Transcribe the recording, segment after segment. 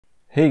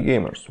Hey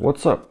gamers,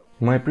 what's up?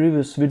 In my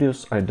previous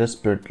videos I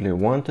desperately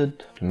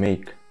wanted to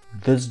make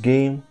this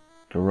game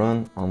to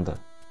run on the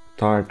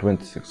Atari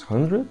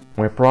 2600.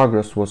 My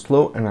progress was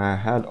slow and I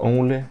had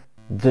only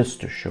this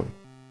to show.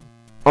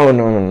 Oh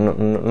no,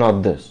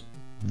 not this.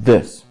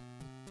 This.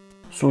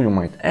 So you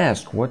might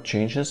ask what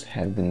changes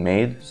have been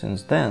made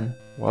since then.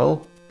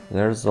 Well,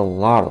 there's a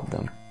lot of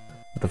them.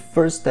 The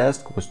first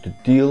task was to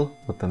deal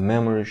with the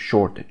memory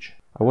shortage.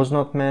 I was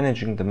not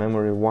managing the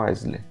memory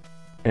wisely.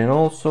 And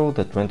also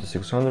the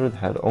 2600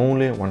 had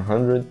only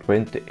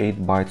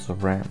 128 bytes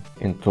of RAM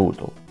in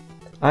total.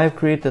 I've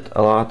created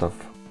a lot of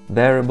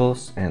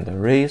variables and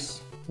arrays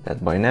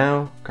that by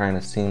now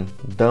kinda seem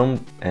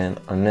dumb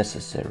and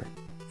unnecessary.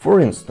 For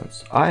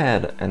instance, I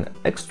had an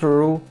extra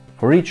row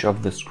for each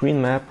of the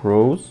screen map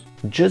rows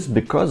just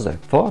because I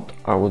thought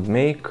I would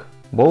make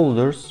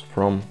boulders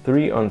from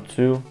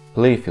 3-on-2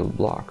 playfield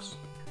blocks.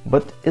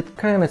 But it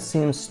kinda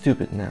seems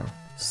stupid now,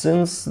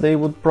 since they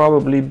would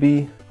probably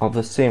be of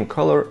the same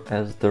color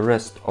as the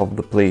rest of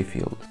the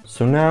playfield.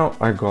 So now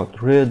I got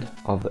rid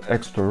of the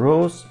extra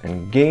rows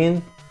and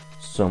gained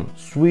some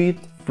sweet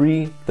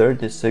free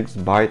 36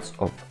 bytes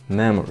of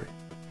memory.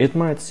 It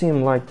might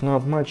seem like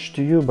not much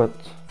to you, but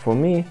for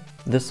me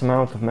this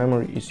amount of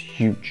memory is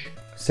huge.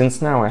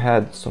 Since now I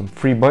had some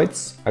free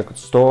bytes, I could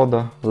store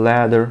the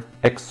ladder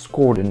X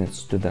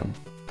coordinates to them.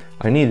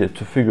 I needed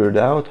to figure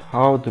out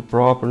how to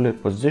properly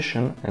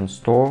position and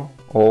store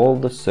all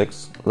the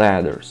 6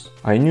 ladders.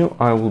 I knew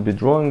I will be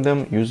drawing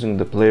them using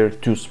the player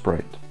 2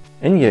 sprite.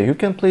 And yeah, you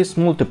can place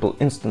multiple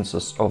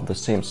instances of the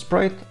same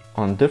sprite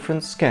on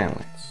different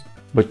scanlines.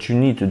 But you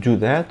need to do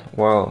that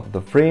while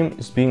the frame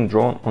is being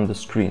drawn on the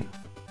screen.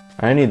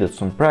 I needed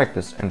some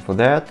practice, and for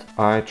that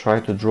I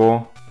tried to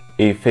draw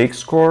a fake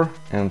score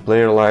and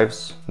player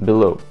lives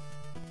below.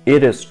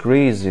 It is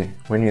crazy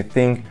when you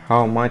think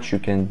how much you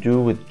can do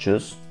with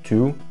just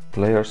 2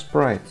 player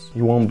sprites.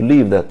 You won't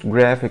believe that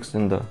graphics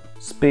in the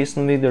Space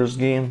Invaders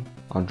game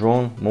are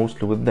drawn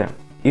mostly with them.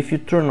 If you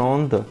turn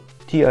on the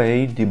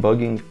TIA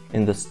debugging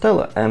in the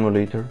Stella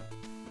emulator,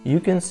 you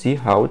can see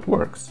how it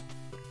works.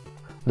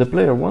 The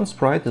player 1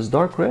 sprite is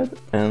dark red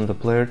and the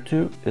player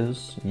 2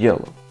 is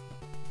yellow.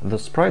 The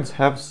sprites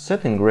have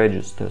setting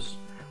registers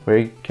where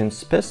you can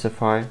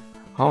specify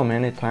how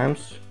many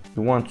times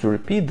you want to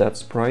repeat that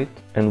sprite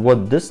and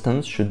what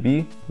distance should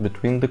be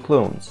between the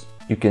clones.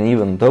 You can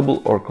even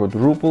double or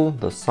quadruple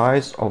the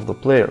size of the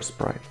player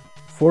sprite.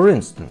 For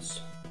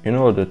instance, in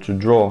order to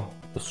draw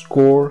the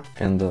score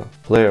and the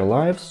player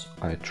lives,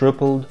 I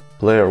tripled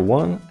player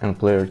 1 and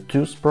player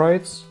 2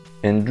 sprites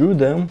and drew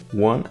them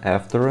one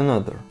after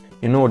another.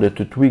 In order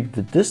to tweak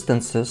the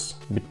distances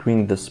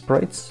between the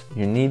sprites,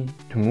 you need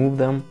to move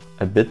them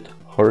a bit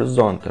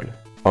horizontally.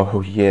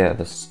 Oh yeah,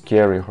 the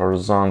scary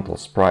horizontal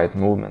sprite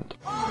movement.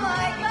 Oh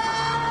my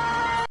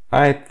God!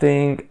 I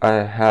think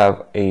I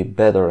have a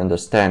better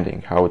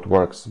understanding how it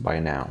works by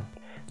now.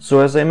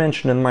 So as I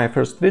mentioned in my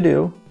first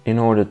video, in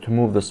order to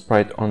move the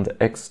sprite on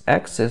the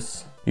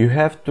x-axis, you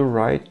have to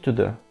write to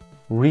the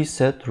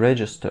reset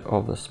register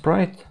of the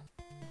sprite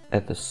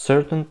at a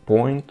certain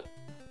point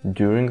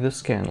during the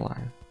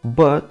scanline.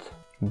 But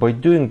by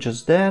doing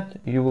just that,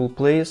 you will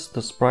place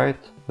the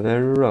sprite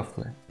very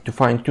roughly. To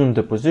fine-tune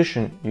the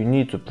position, you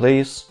need to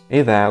place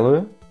a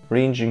value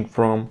ranging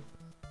from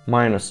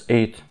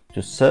 -8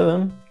 to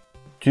 7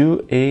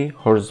 to a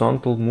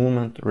horizontal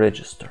movement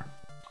register.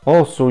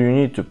 Also, you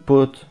need to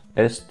put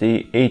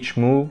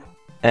STH-move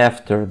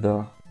after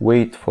the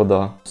wait for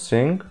the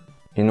sync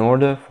in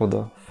order for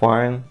the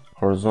fine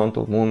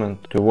horizontal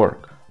movement to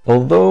work.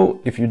 Although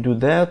if you do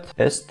that,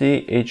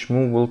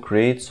 STH-move will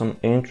create some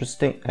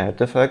interesting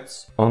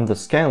artifacts on the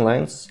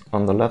scanlines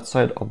on the left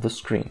side of the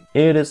screen.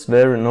 It is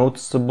very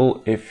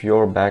noticeable if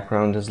your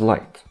background is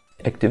light.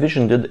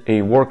 Activision did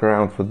a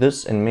workaround for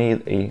this and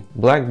made a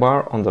black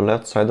bar on the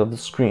left side of the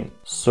screen,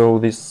 so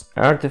these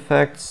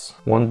artifacts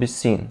won't be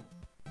seen.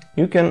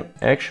 You can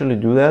actually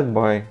do that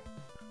by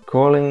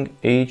calling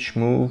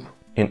hmove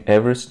in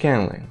every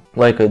scanline,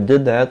 like I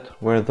did that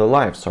where the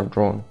lives are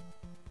drawn.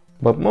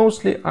 But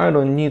mostly I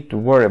don't need to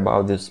worry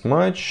about this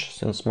much,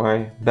 since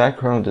my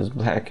background is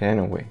black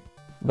anyway.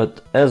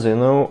 But as you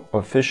know,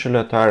 officially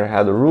Atari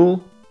had a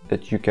rule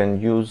that you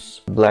can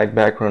use black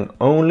background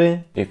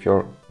only if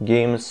your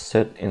game is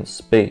set in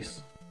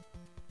space.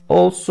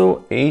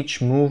 Also,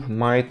 hmove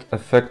might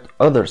affect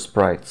other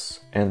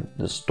sprites and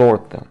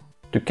distort them.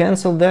 To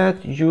cancel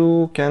that,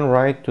 you can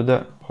write to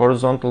the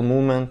horizontal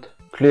movement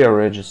clear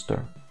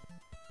register,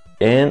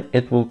 and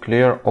it will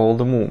clear all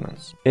the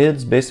movements.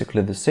 It's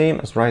basically the same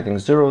as writing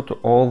 0 to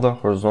all the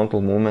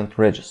horizontal movement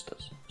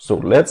registers. So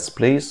let's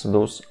place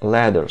those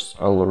ladders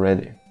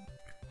already.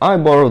 I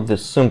borrowed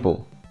this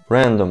simple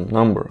random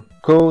number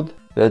code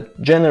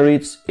that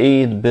generates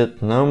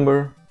 8-bit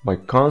number by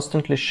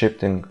constantly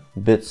shifting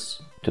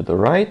bits to the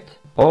right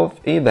of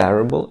a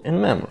variable in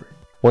memory.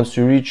 Once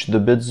you reach the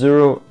bit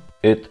 0,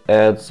 it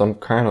adds some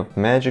kind of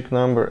magic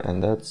number,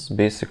 and that's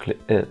basically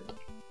it.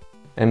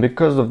 And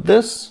because of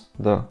this,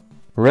 the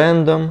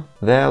random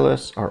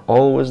values are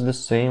always the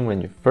same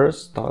when you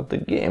first start the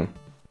game.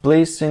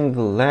 placing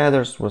the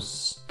ladders was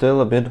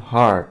still a bit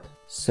hard,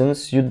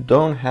 since you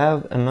don't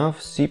have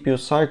enough CPU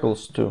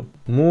cycles to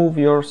move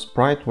your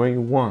sprite where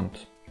you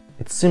want.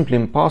 It's simply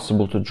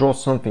impossible to draw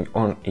something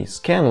on a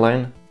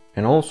scanline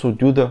and also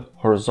do the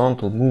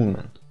horizontal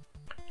movement.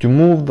 To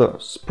move the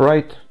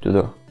sprite to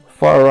the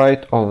far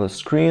right of the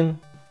screen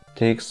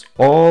takes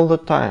all the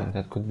time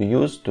that could be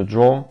used to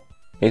draw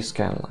a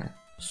scanline.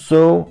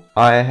 So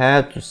I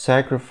had to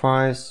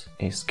sacrifice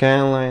a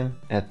scanline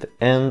at the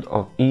end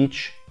of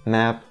each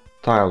map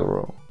tile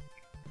row.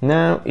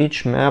 Now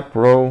each map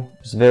row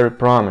is very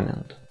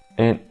prominent,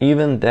 and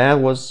even that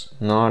was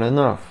not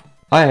enough.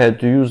 I had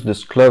to use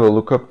this clever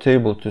lookup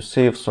table to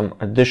save some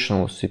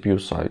additional CPU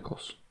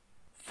cycles.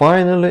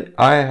 Finally,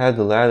 I had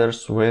the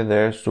ladders where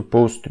they're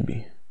supposed to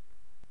be.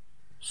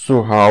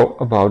 So how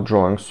about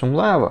drawing some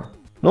lava?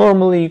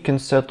 Normally you can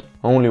set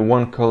only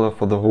one color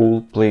for the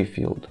whole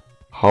playfield.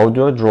 How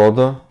do I draw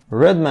the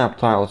red map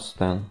tiles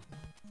then?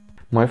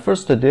 My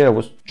first idea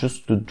was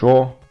just to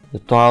draw the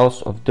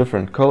tiles of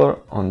different color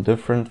on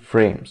different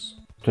frames.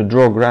 To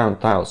draw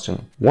ground tiles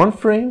in one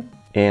frame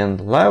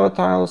and lava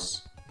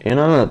tiles in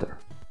another.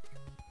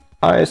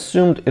 I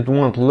assumed it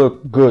won't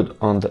look good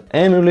on the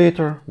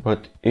emulator,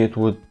 but it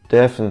would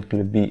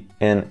definitely be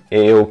an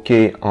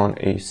A-OK on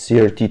a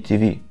CRT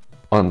TV.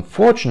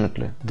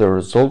 Unfortunately, the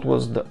result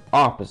was the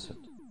opposite.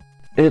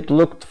 It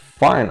looked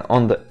fine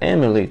on the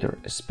emulator,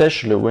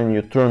 especially when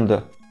you turn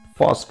the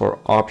phosphor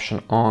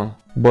option on,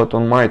 but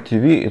on my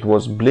TV it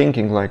was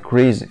blinking like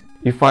crazy.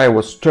 If I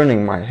was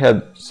turning my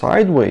head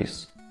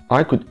sideways,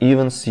 I could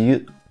even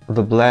see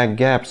the black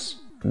gaps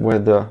where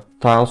the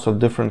tiles of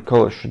different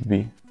colors should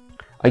be.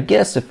 I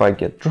guess if I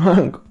get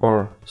drunk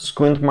or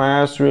squint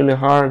my eyes really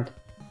hard,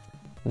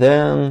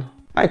 then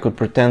I could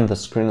pretend the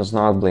screen is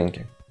not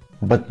blinking.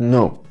 But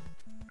no,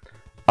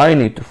 I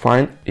need to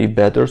find a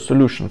better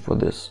solution for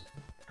this.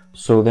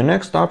 So the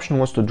next option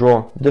was to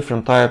draw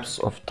different types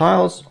of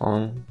tiles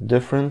on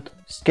different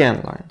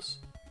scanlines.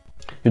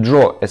 You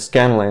draw a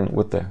scanline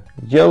with the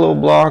yellow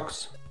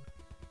blocks,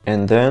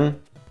 and then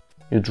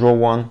you draw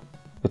one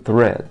with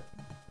red.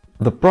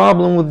 The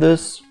problem with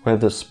this were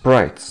the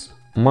sprites.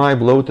 My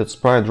bloated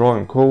sprite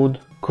drawing code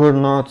could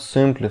not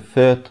simply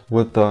fit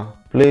with the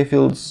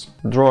playfield's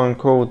drawing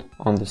code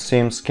on the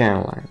same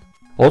scanline.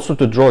 Also,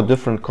 to draw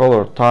different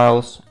color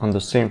tiles on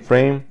the same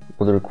frame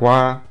would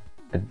require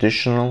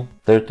additional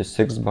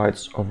 36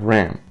 bytes of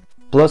RAM.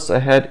 Plus, I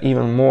had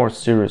even more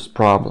serious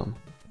problem.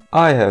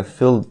 I have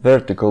filled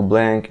vertical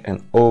blank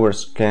and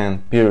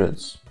overscan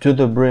periods to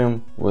the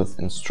brim with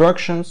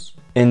instructions,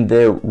 and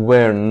there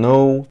were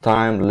no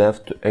time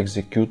left to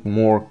execute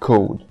more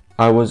code.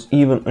 I was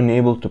even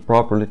unable to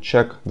properly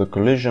check the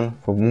collision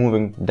for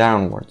moving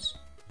downwards.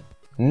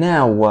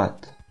 Now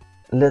what?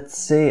 Let's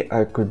say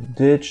I could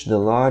ditch the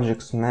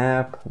logix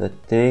map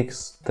that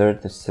takes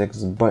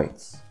 36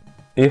 bytes.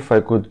 If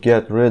I could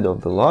get rid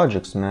of the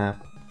logix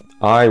map,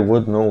 I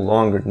would no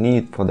longer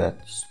need for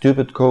that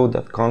stupid code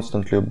that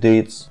constantly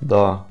updates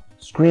the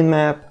screen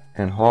map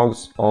and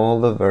hogs all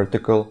the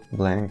vertical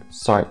blank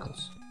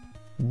cycles.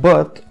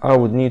 But I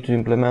would need to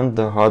implement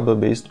the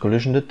hardware-based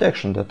collision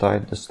detection that I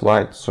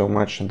disliked so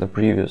much in the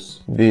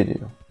previous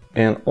video.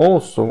 And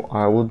also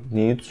I would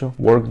need to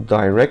work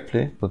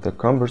directly with the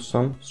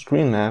cumbersome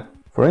screen map,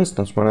 for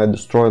instance when I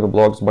destroy the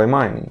blocks by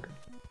mining.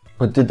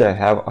 But did I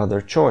have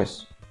other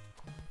choice?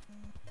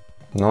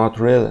 Not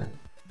really.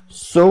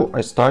 So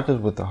I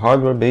started with the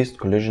hardware-based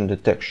collision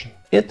detection.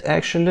 It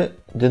actually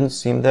didn't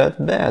seem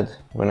that bad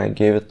when I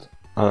gave it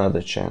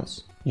another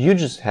chance. You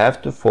just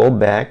have to fall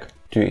back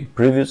to a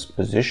previous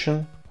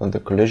position when the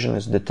collision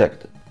is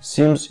detected.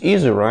 Seems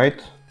easy,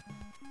 right?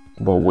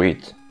 But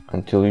wait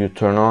until you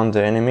turn on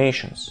the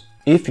animations.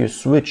 If you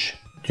switch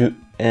to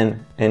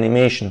an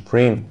animation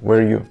frame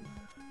where you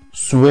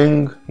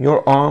swing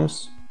your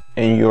arms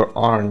and you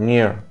are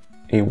near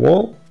a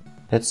wall,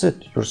 that's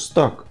it, you're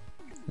stuck.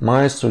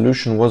 My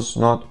solution was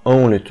not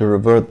only to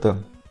revert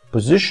the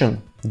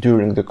position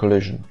during the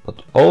collision,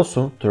 but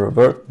also to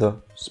revert the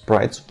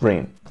sprite's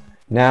frame.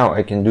 Now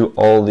I can do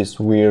all these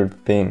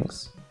weird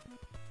things.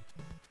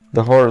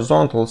 The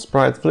horizontal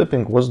sprite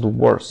flipping was the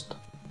worst,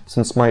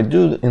 since my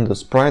dude in the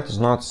sprite is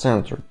not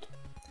centered.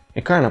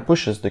 It kinda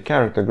pushes the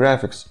character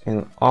graphics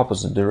in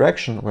opposite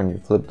direction when you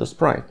flip the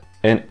sprite,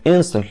 and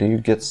instantly you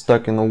get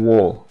stuck in a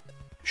wall.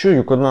 Sure,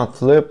 you could not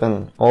flip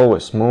and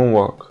always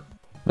moonwalk,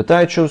 but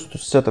I chose to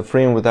set a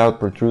frame without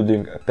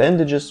protruding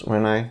appendages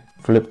when I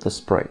flip the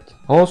sprite.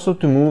 Also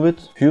to move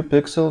it a few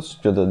pixels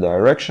to the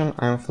direction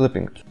I'm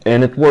flipping to.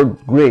 And it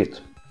worked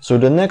great. So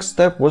the next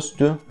step was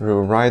to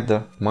rewrite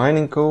the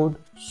mining code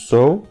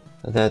so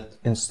that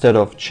instead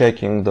of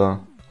checking the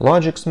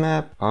logix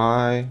map,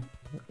 I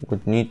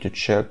would need to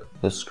check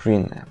the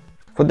screen map.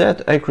 For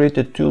that I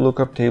created two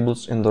lookup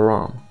tables in the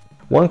ROM.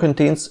 One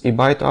contains a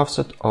byte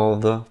offset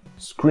of the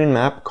screen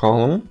map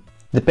column,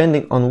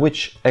 depending on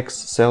which X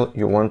cell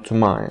you want to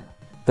mine.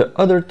 The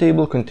other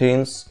table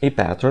contains a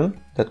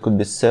pattern that could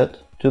be set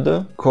to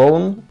the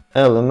column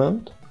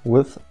element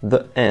with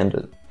the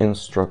AND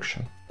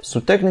instruction. So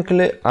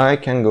technically I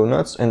can go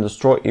nuts and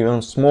destroy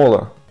even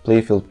smaller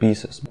playfield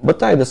pieces,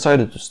 but I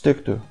decided to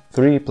stick to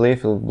 3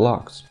 playfield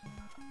blocks.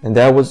 And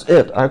that was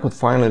it. I could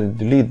finally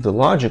delete the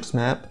logics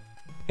map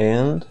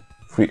and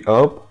free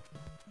up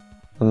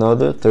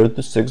another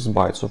 36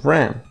 bytes of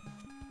RAM.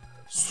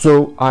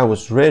 So I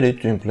was ready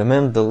to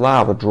implement the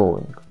lava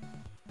drawing.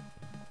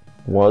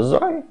 Was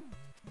I?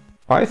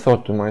 I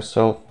thought to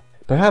myself,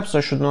 perhaps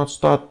I should not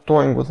start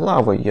toying with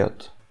lava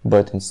yet,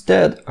 but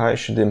instead I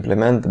should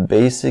implement the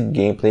basic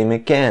gameplay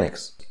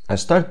mechanics. I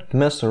started to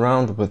mess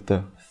around with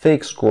the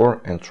fake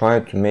score and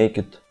tried to make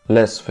it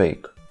less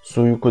fake,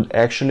 so you could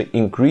actually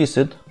increase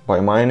it by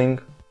mining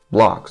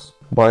blocks.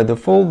 By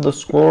default, the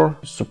score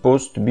is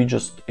supposed to be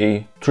just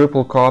a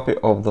triple copy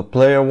of the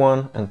player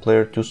 1 and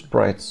player 2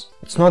 sprites.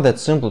 It's not that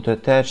simple to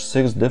attach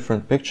 6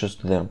 different pictures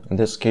to them, in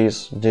this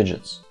case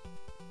digits.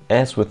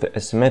 As with the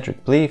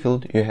asymmetric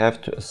playfield, you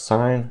have to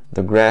assign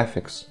the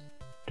graphics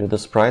to the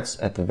sprites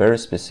at a very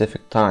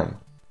specific time.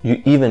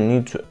 You even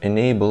need to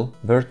enable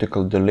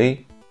vertical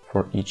delay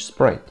for each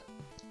sprite.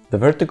 The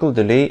vertical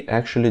delay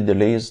actually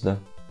delays the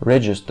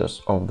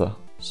registers of the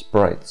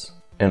sprites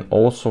and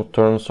also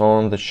turns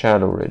on the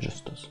shadow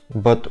registers.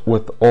 But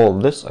with all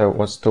this, I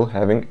was still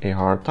having a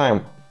hard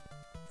time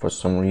for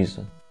some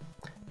reason.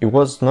 It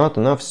was not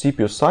enough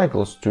CPU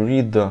cycles to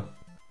read the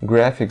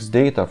graphics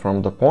data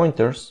from the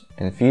pointers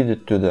and feed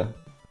it to the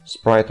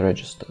sprite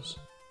registers.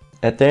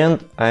 At the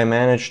end, I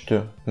managed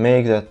to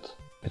make that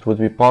it would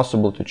be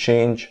possible to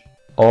change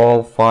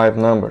all 5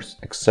 numbers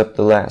except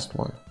the last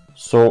one.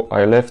 So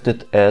I left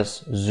it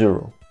as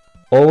 0.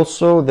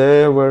 Also,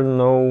 there were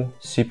no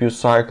CPU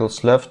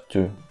cycles left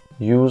to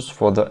use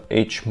for the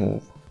H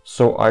move,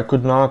 so I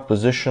could not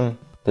position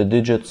the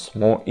digits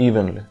more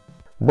evenly.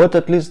 But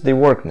at least they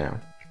work now.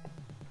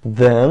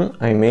 Then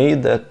I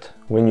made that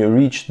when you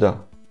reach the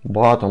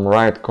bottom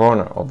right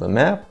corner of the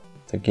map,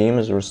 the game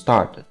is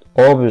restarted.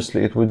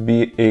 Obviously, it would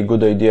be a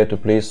good idea to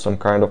place some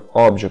kind of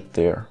object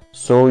there,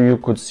 so you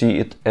could see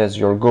it as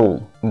your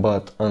goal.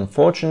 But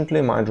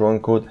unfortunately, my drawing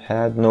code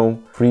had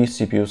no free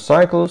CPU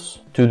cycles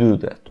to do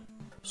that.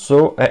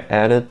 So I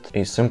added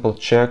a simple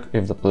check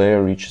if the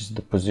player reaches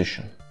the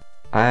position.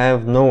 I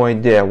have no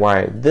idea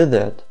why I did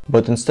that,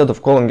 but instead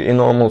of calling a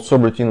normal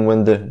subroutine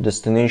when the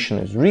destination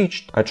is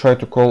reached, I tried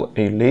to call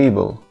a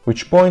label,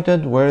 which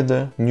pointed where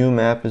the new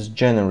map is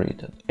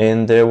generated,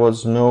 and there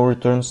was no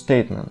return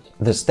statement.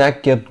 The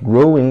stack kept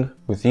growing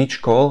with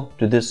each call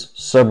to this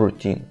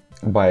subroutine.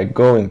 By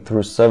going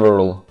through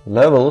several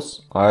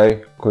levels,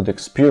 I could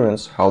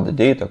experience how the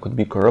data could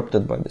be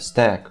corrupted by the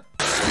stack.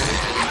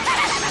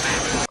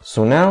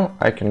 So now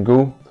I can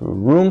go through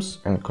rooms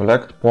and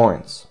collect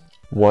points.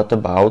 What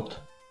about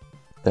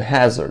the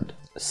hazard?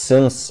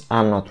 Since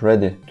I'm not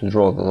ready to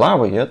draw the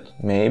lava yet,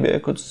 maybe I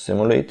could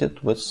simulate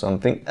it with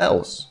something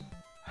else.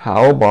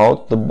 How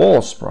about the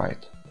ball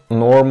sprite?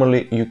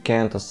 Normally you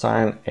can't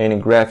assign any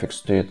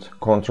graphics to it,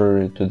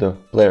 contrary to the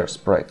player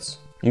sprites.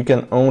 You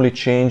can only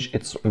change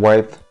its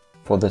width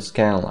for the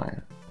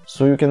scanline.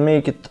 So you can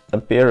make it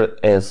appear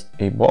as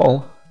a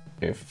ball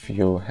if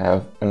you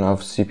have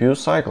enough CPU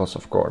cycles,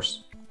 of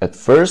course. At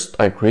first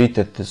I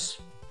created this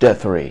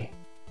death ray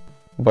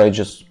by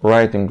just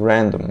writing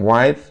random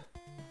width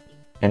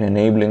and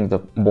enabling the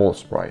ball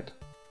sprite.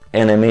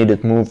 And I made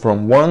it move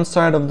from one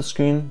side of the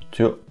screen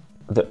to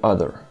the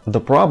other.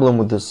 The problem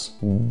with this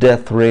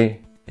death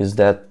ray is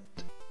that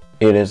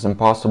it is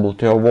impossible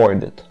to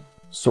avoid it.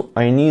 So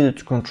I needed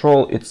to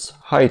control its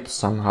height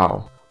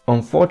somehow.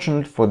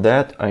 Unfortunately for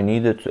that, I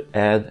needed to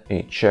add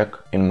a check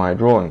in my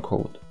drawing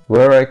code,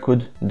 where I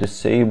could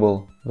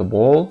disable the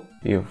ball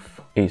if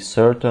a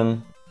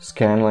certain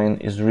scanline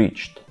is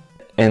reached.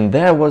 And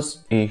that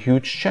was a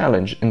huge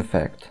challenge, in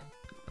fact,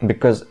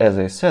 because as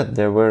I said,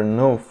 there were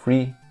no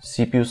free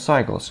CPU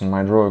cycles in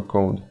my drawing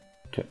code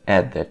to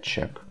add that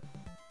check.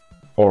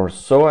 Or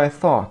so I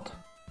thought.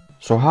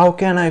 So how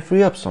can I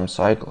free up some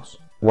cycles?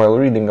 While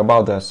reading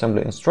about the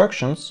assembly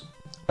instructions,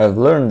 I've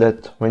learned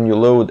that when you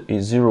load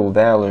a 0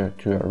 value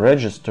to a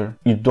register,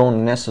 you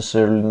don't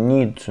necessarily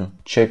need to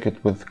check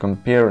it with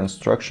compare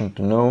instruction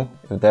to know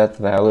if that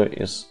value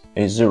is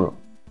a 0.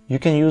 You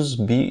can use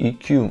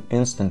BEQ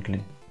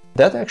instantly.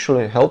 That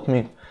actually helped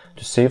me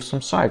to save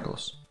some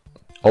cycles.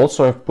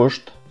 Also, I've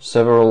pushed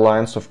several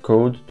lines of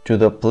code to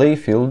the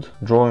playfield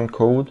drawing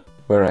code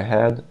where I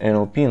had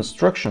NLP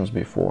instructions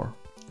before.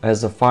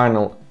 As a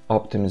final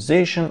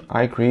optimization,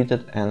 I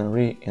created an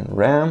array in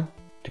RAM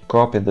to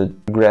copy the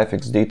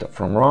graphics data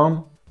from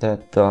ROM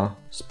that the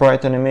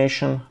sprite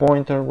animation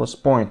pointer was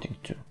pointing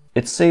to.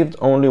 It saved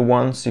only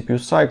one CPU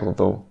cycle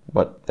though,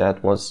 but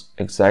that was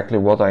exactly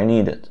what I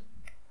needed.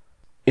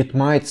 It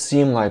might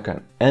seem like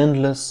an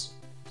endless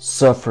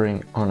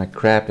suffering on a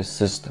crappy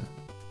system,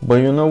 but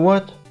you know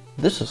what?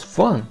 This is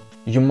fun.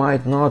 You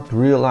might not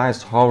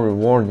realize how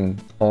rewarding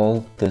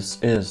all this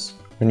is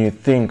when you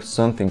think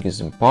something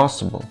is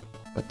impossible,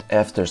 but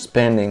after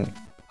spending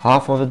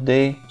half of a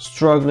day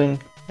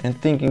struggling and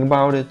thinking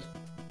about it,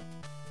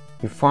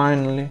 you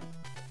finally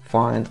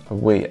find a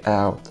way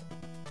out.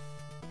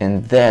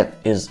 And that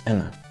is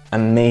an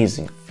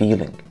amazing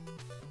feeling.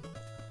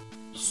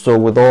 So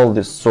with all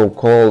this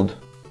so-called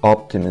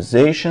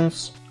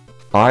optimizations,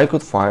 I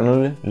could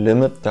finally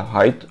limit the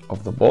height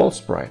of the ball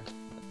sprite.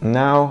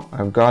 Now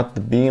I've got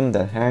the beam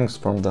that hangs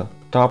from the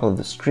top of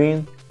the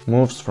screen,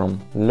 moves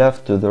from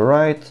left to the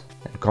right,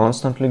 and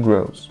constantly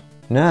grows.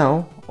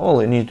 Now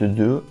all I need to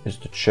do is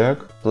to check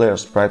player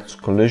sprite's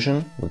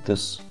collision with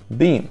this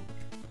beam.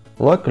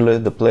 Luckily,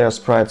 the player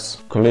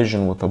sprite's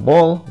collision with the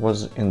ball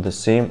was in the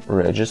same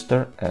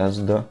register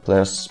as the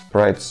player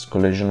sprite's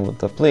collision with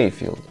the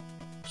playfield.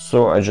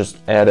 So I just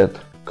added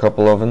a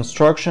couple of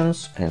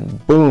instructions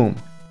and boom!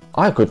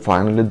 I could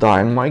finally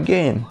die in my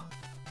game.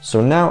 So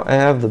now I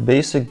have the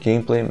basic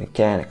gameplay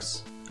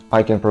mechanics.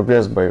 I can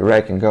progress by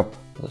racking up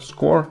the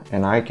score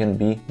and I can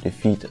be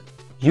defeated.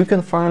 You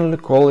can finally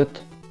call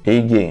it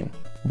a game.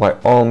 By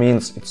all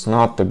means, it's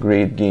not a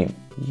great game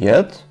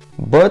yet,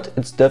 but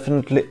it's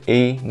definitely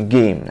a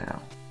game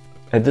now.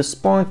 At this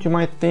point you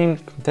might think,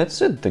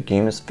 that's it, the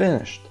game is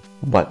finished.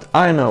 But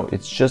I know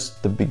it's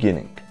just the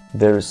beginning.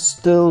 There is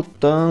still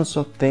tons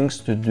of things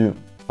to do.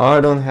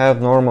 I don't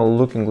have normal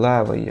looking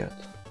lava yet.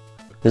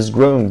 This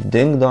growing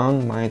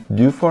ding-dong might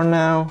do for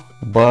now,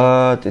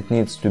 but it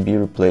needs to be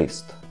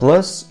replaced.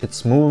 Plus,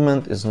 its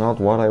movement is not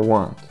what I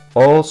want.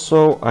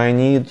 Also, I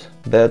need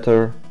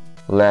better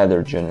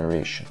ladder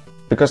generation,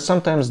 because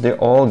sometimes they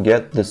all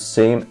get the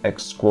same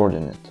X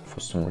coordinate for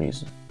some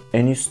reason.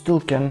 And you still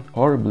can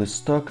horribly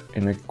stuck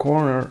in a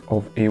corner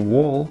of a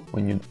wall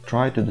when you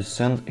try to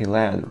descend a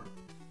ladder.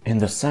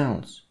 And the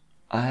sounds,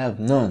 I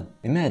have none.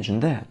 Imagine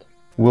that.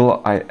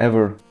 Will I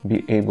ever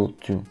be able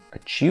to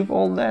achieve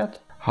all that?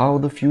 How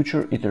the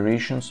future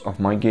iterations of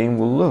my game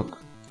will look?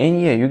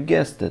 And yeah, you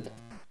guessed it.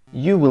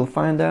 You will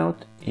find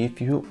out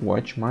if you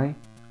watch my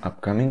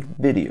upcoming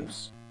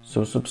videos.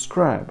 So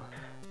subscribe.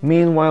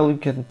 Meanwhile, you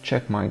can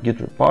check my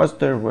Git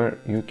repository where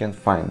you can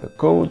find the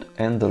code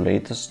and the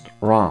latest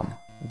ROM.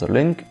 The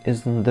link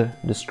is in the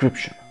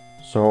description.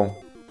 So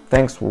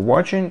thanks for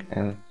watching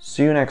and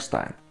see you next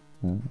time.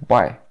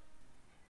 Bye.